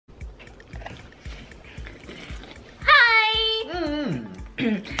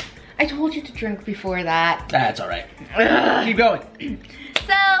I told you to drink before that. That's all right. Keep going.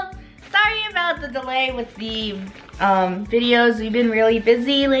 So, sorry about the delay with the videos. We've been really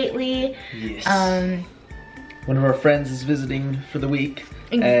busy lately. Yes. One of our friends is visiting for the week,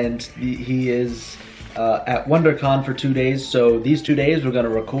 and he is at WonderCon for 2 days. So these 2 days we're gonna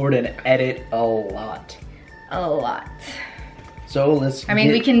record and edit a lot. A lot. So let's. I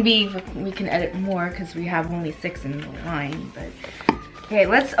mean, we can edit more because we have only 6 in the line. But okay,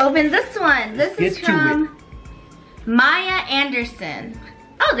 let's open this one. This is from Maya Anderson.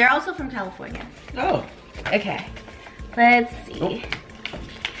 Oh, they're also from California. Oh. Okay. Let's see. Oh.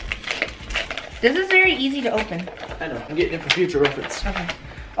 This is very easy to open. I know. I'm getting it for future reference. Okay.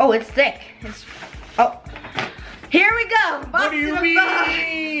 Oh, it's thick. Oh. Here we go. Box what do you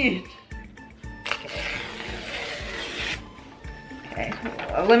mean? Okay.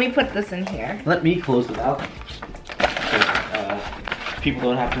 Let me put this in here. Let me close the balcony. So, people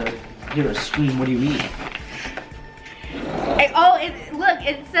don't have to hear us scream. What do you mean? Look,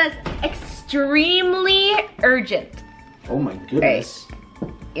 it says extremely urgent. Oh my goodness.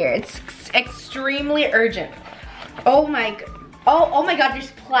 Right. Here, it's extremely urgent. Oh my god,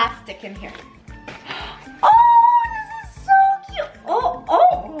 there's plastic in here. Oh, this is so cute.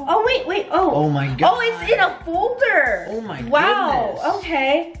 Oh, wait, Oh my god. Oh, it's in a folder. Oh my goodness. Wow,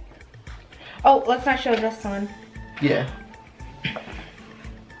 okay. Oh, let's not show this one. Yeah.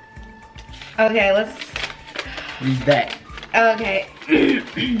 Okay, let's read that. Okay.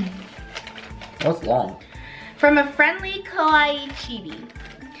 That's long. From a friendly kawaii Chibi.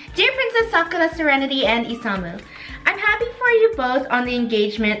 Dear Princess Sakura, Serenity, and Isamu, I'm happy for you both on the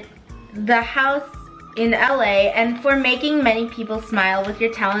engagement, the house in LA, and for making many people smile with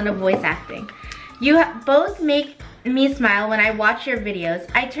your talent of voice acting. You both make me smile when I watch your videos.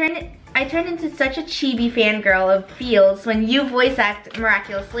 I turn into such a Chibi fangirl of feels when you voice act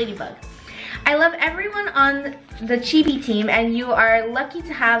Miraculous Ladybug. I love everyone on the Chibi team, and you are lucky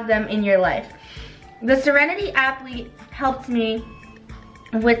to have them in your life. The Serenity app helped me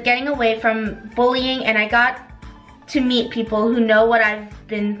with getting away from bullying, and I got to meet people who know what I've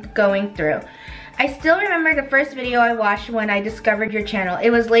been going through. I still remember the first video I watched when I discovered your channel.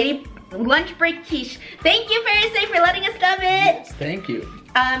 It was Lunch Break Quiche. Thank you, Paradise, for letting us dub it. Yes, thank you.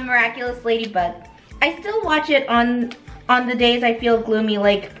 Miraculous Ladybug. I still watch it on the days I feel gloomy,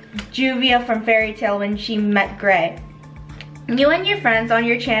 like Juvia from Fairy Tail when she met Gray. You and your friends on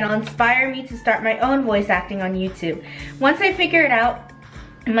your channel inspire me to start my own voice acting on YouTube. Once I figure it out,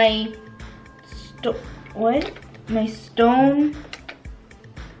 my stone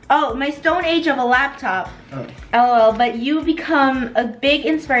age of a laptop. Oh. LOL, but you become a big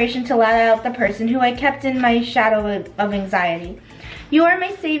inspiration to let out the person who I kept in my shadow of anxiety. You are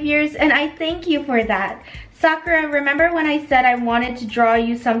my saviors, and I thank you for that. Sakura, remember when I said I wanted to draw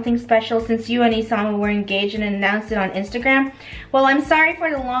you something special since you and Isamu were engaged and announced it on Instagram? Well, I'm sorry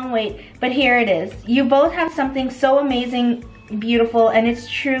for the long wait, but here it is. You both have something so amazing, beautiful, and it's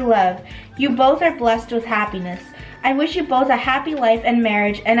true love. You both are blessed with happiness. I wish you both a happy life and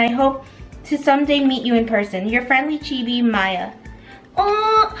marriage, and I hope to someday meet you in person. Your friendly Chibi, Maya.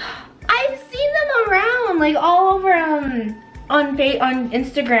 Oh, I've seen them around, like all over on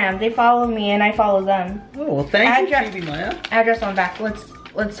Instagram. They follow me and I follow them. Oh, well, thank you, Chibi Maya. Address on back.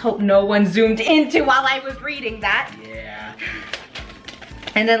 Let's hope no one zoomed into while I was reading that. Yeah.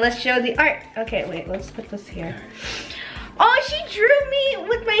 And then let's show the art. Okay, wait, let's put this here. Oh, she drew me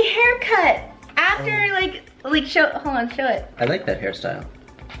with my haircut. After hold on, show it. I like that hairstyle.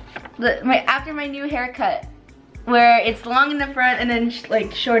 After my new haircut, where it's long in the front and then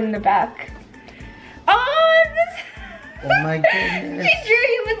like short in the back. Oh, this. Oh my goodness. She drew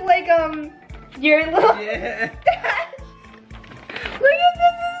you with like your little. Yeah. Look at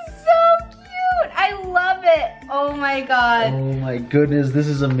this, is so cute. I love it. Oh my god. Oh my goodness, this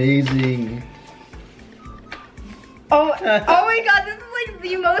is amazing. Oh my god, this is like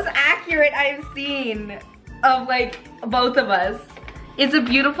the most accurate I've seen of like both of us. It's a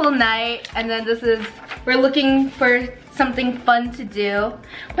beautiful night, and then we're looking for something fun to do.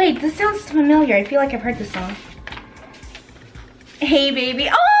 Wait, this sounds familiar. I feel like I've heard this song. Hey baby.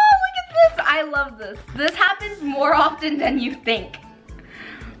 Oh, look at this. I love this. This happens more often than you think.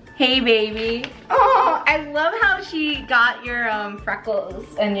 Hey baby. Oh, I love how she got your freckles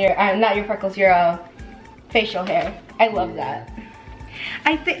and your, not your freckles, your facial hair. I love that.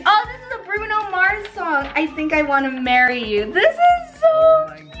 I think, oh, this is a Bruno Mars song. I think I want to marry you. This is so Oh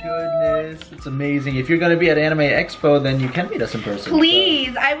my goodness, it's amazing. If you're gonna be at Anime Expo, then you can meet us in person.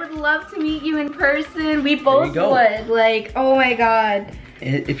 Please, so. I would love to meet you in person. We both would. Like, oh my god.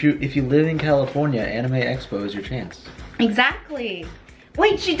 If you live in California, Anime Expo is your chance. Exactly.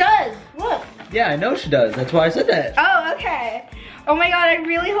 Wait, she does. Look. Yeah, I know she does. That's why I said that. Oh, okay. Oh my god, I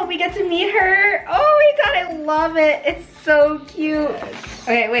really hope we get to meet her. Oh my god, I love it. It's so cute. Yes.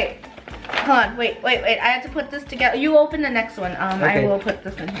 Okay, wait. Hold on, wait. I have to put this together. You open the next one. Okay. I will put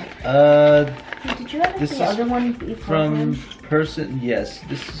this in here. Wait, did you have this the other one before? From person, yes.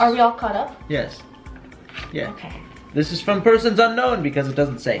 This is, Are we all caught up? yes. Yeah. Okay. This is from persons unknown because it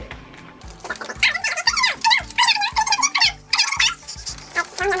doesn't say.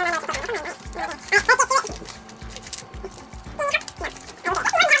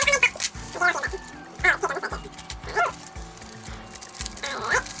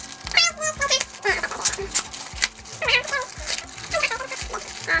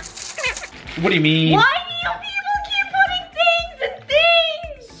 What do you mean? Why do you people keep putting things and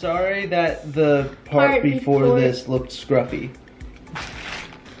things? Sorry that the part before this looked scruffy.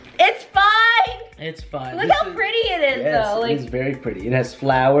 It's fine. It's fine. Look how pretty it is, yes, though. Like, it is very pretty. It has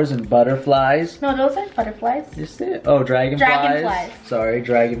flowers and butterflies. no, those are butterflies. Is it? Oh, dragonflies. Dragonflies. Sorry,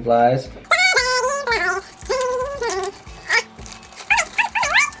 dragonflies.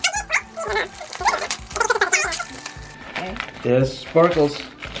 Okay. There's sparkles.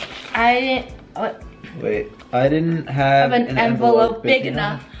 I didn't. Wait, I didn't have an envelope big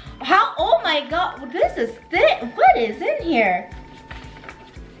enough. How? Oh my god, this is thick. What is in here?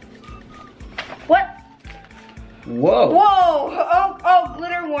 What? Whoa. Whoa! Oh,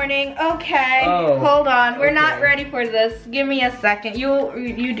 glitter warning. Okay, Oh, hold on. We're not okay. ready for this. Give me a second.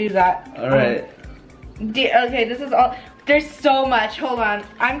 You do that. All right. Okay, this is all. There's so much. Hold on.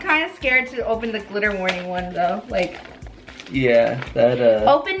 I'm kind of scared to open the glitter warning one though. Like. Yeah, that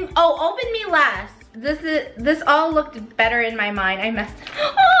Open me last. This all looked better in my mind. I messed.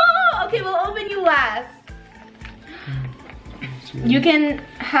 Oh, okay, we'll open you last. You can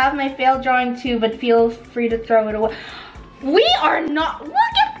have my failed drawing too, but feel free to throw it away. We are not. Look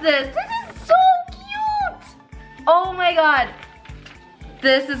at this. This is so cute. Oh my god.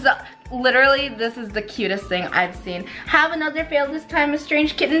 This is literally this is the cutest thing I've seen. Have another failed this time. A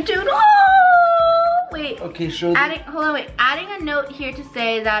strange kitten too. Oh, wait. Okay, show. Hold on, wait. Adding a note here to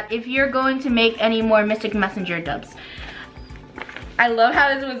say that if you're going to make any more Mystic Messenger dubs. I love how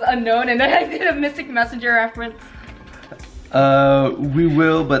this was unknown and then I did a Mystic Messenger reference. We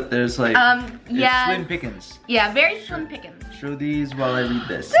will, but there's like yeah. slim pickings. Yeah, very slim pickings. Show these while I read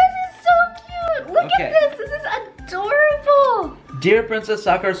this. This is so cute. Look Okay. at this. This is adorable. Dear Princess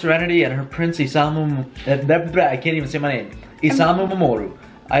Sakura Serenity and her Prince Isamu, I can't even say my name. Isamu Mamoru.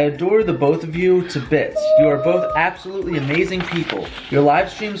 I adore the both of you to bits. You are both absolutely amazing people. Your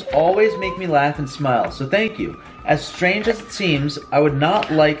live streams always make me laugh and smile, so thank you. As strange as it seems, I would not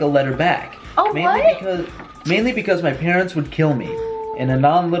like a letter back. Oh, Mainly because my parents would kill me, in a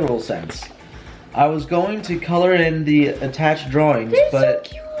non-literal sense. I was going to color in the attached drawings, but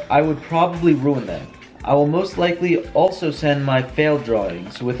so cute. I would probably ruin them. I will most likely also send my failed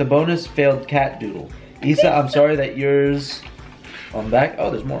drawings, with a bonus failed cat doodle. Isa, I'm sorry that yours... I'm back? Oh,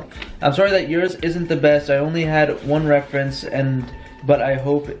 there's more. I'm sorry that yours isn't the best. I only had one reference, but I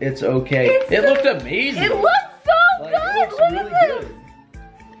hope it's okay. It looked amazing. It looks so Like, good. it looks Look really at this. good.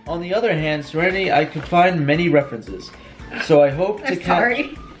 On the other hand, Serenity, I could find many references. So I hope to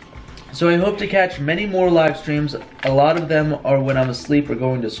catch many more live streams. A lot of them are when I'm asleep or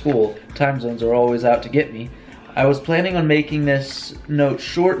going to school. Time zones are always out to get me. I was planning on making this note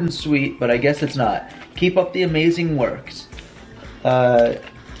short and sweet, but I guess it's not. Keep up the amazing works.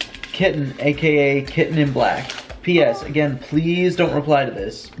 Kitten, aka Kitten in Black. P.S. Again, please don't reply to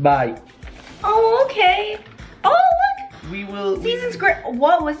this. Bye. Oh, okay. Oh, look. We will. Season's great.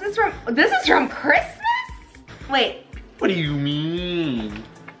 What was this from? This is from Christmas? Wait. What do you mean?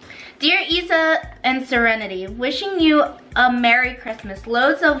 Dear Isa and Serenity, wishing you a Merry Christmas.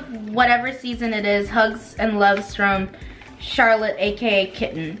 Loads of whatever season it is. Hugs and loves from Charlotte, aka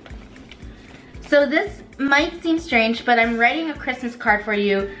Kitten. So this might seem strange, but I'm writing a Christmas card for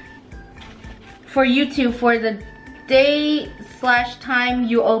you two for the day/time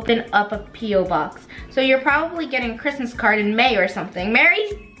you open up a P.O. box. So you're probably getting a Christmas card in May or something.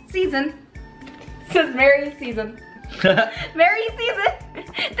 Merry season. It says Merry season. Merry season.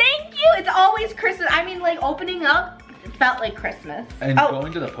 Thank you. It's always Christmas. I mean, like opening up felt like Christmas. And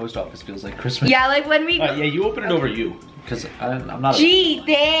going to the post office feels like Christmas. Yeah, like when we. Yeah, you open it over you, because I'm not. Gee,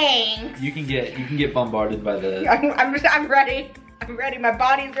 thanks. You can get bombarded by the. I'm ready. I'm ready. My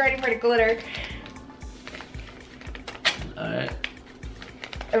body's ready for the glitter. All right.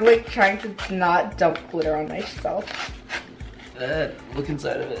 I'm like trying to not dump glitter on myself. Look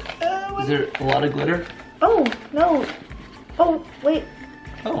inside of it. Is there a lot of glitter? Oh no. Oh wait.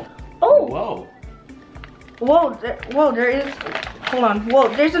 Oh. Oh. Whoa. Whoa. There is. hold on. Whoa,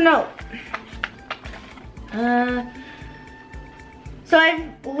 there's a note. So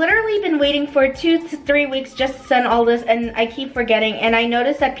I've literally been waiting for 2 to 3 weeks just to send all this, and I keep forgetting. And I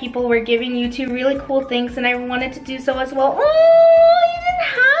noticed that people were giving you 2 really cool things, and I wanted to do so as well. Oh, you didn't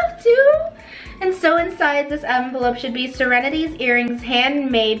have to. And so inside this envelope should be Serenity's earrings,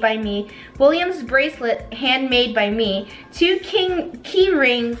 handmade by me, William's bracelet, handmade by me, 2 key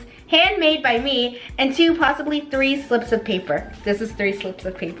rings, handmade by me, and 2, possibly 3 slips of paper. This is 3 slips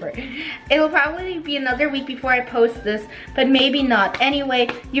of paper. It'll probably be another week before I post this, but maybe not. Anyway,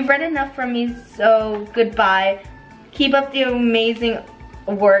 you've read enough from me, so goodbye. Keep up the amazing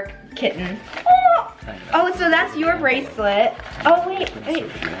work, kitten. Oh, so that's your bracelet. Oh, wait.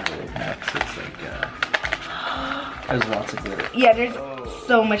 There's lots of glitter. Yeah, there's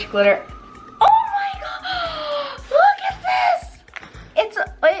so much glitter. Oh my god! Look at this! It's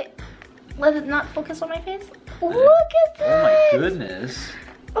a, wait. Let it not focus on my face. Look at this! Oh my goodness.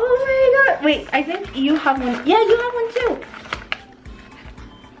 Oh my god. Wait, I think you have one. Yeah, you have one too.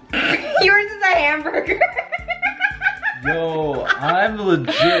 Yours is a hamburger. Yo, I'm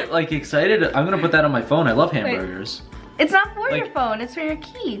legit like excited. I'm gonna put that on my phone. I love hamburgers. Wait, it's not for your phone, it's for your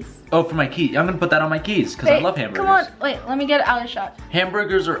keys. Oh, for my key. I'm gonna put that on my keys because I love hamburgers. Come on, wait, let me get out of shot.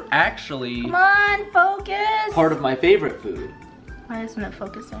 Hamburgers are actually come on, focus. Part of my favorite food. Why isn't it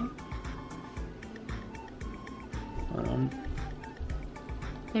focusing?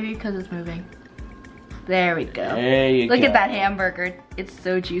 Maybe because it's moving. There we go. There you go. Look at that hamburger. It's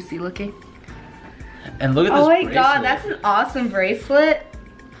so juicy looking. And look at this bracelet. Oh my god, that's an awesome bracelet.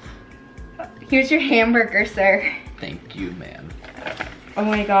 Here's your hamburger, sir. Thank you, ma'am. Oh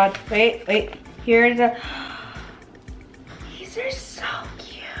my god. Wait. Here's a... These are so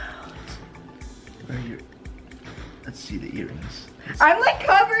cute. Where are your... Let's see the earrings. I'm like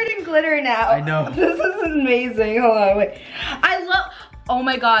covered in glitter now. I know. This is amazing. Hold on, wait. I love... Oh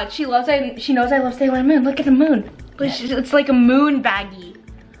my god, she knows I love Sailor Moon. Look at the moon. It's like a moon baggie.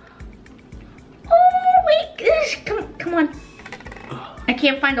 Oh wait, come on. I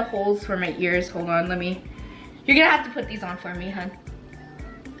can't find the holes for my ears. Hold on, you're gonna have to put these on for me, hun.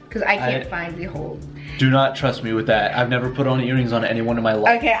 Because I can't find the holes. Do not trust me with that. I've never put on earrings on anyone in my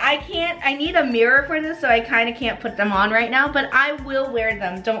life. Okay, I need a mirror for this, so I kind of can't put them on right now, but I will wear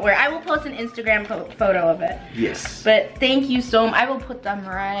them, don't worry. I will post an Instagram photo of it. Yes. But thank you so much. I will put them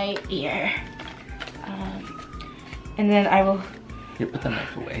right here. And then I will... Here, put them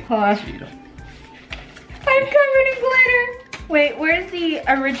away. Hold on. So you don't... I'm covered in glitter. Wait, where's the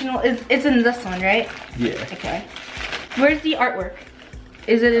original? It's in this one, right? Yeah. Okay. Where's the artwork?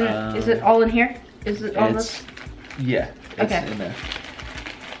 Is it in? Is it all in here? Is it all this? Yeah. It's okay. in there.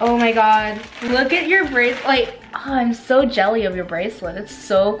 Oh my god! Look at your bracelet. Like, oh, I'm so jelly of your bracelet. It's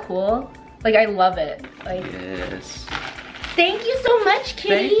so cool. Like, I love it. Like. Yes. Thank you so much,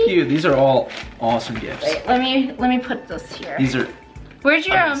 Kitty. Thank you. These are all awesome gifts. Wait, let me put this here. These are. Where's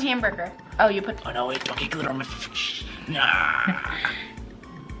your hamburger? Oh, you put. Oh no! Wait! Don't get glitter on my face. Nah.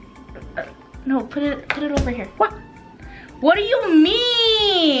 No, put it over here. What? What do you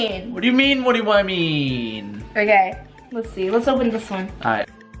mean? What do you mean? What do I mean? Okay, let's see. Let's open this one. All right.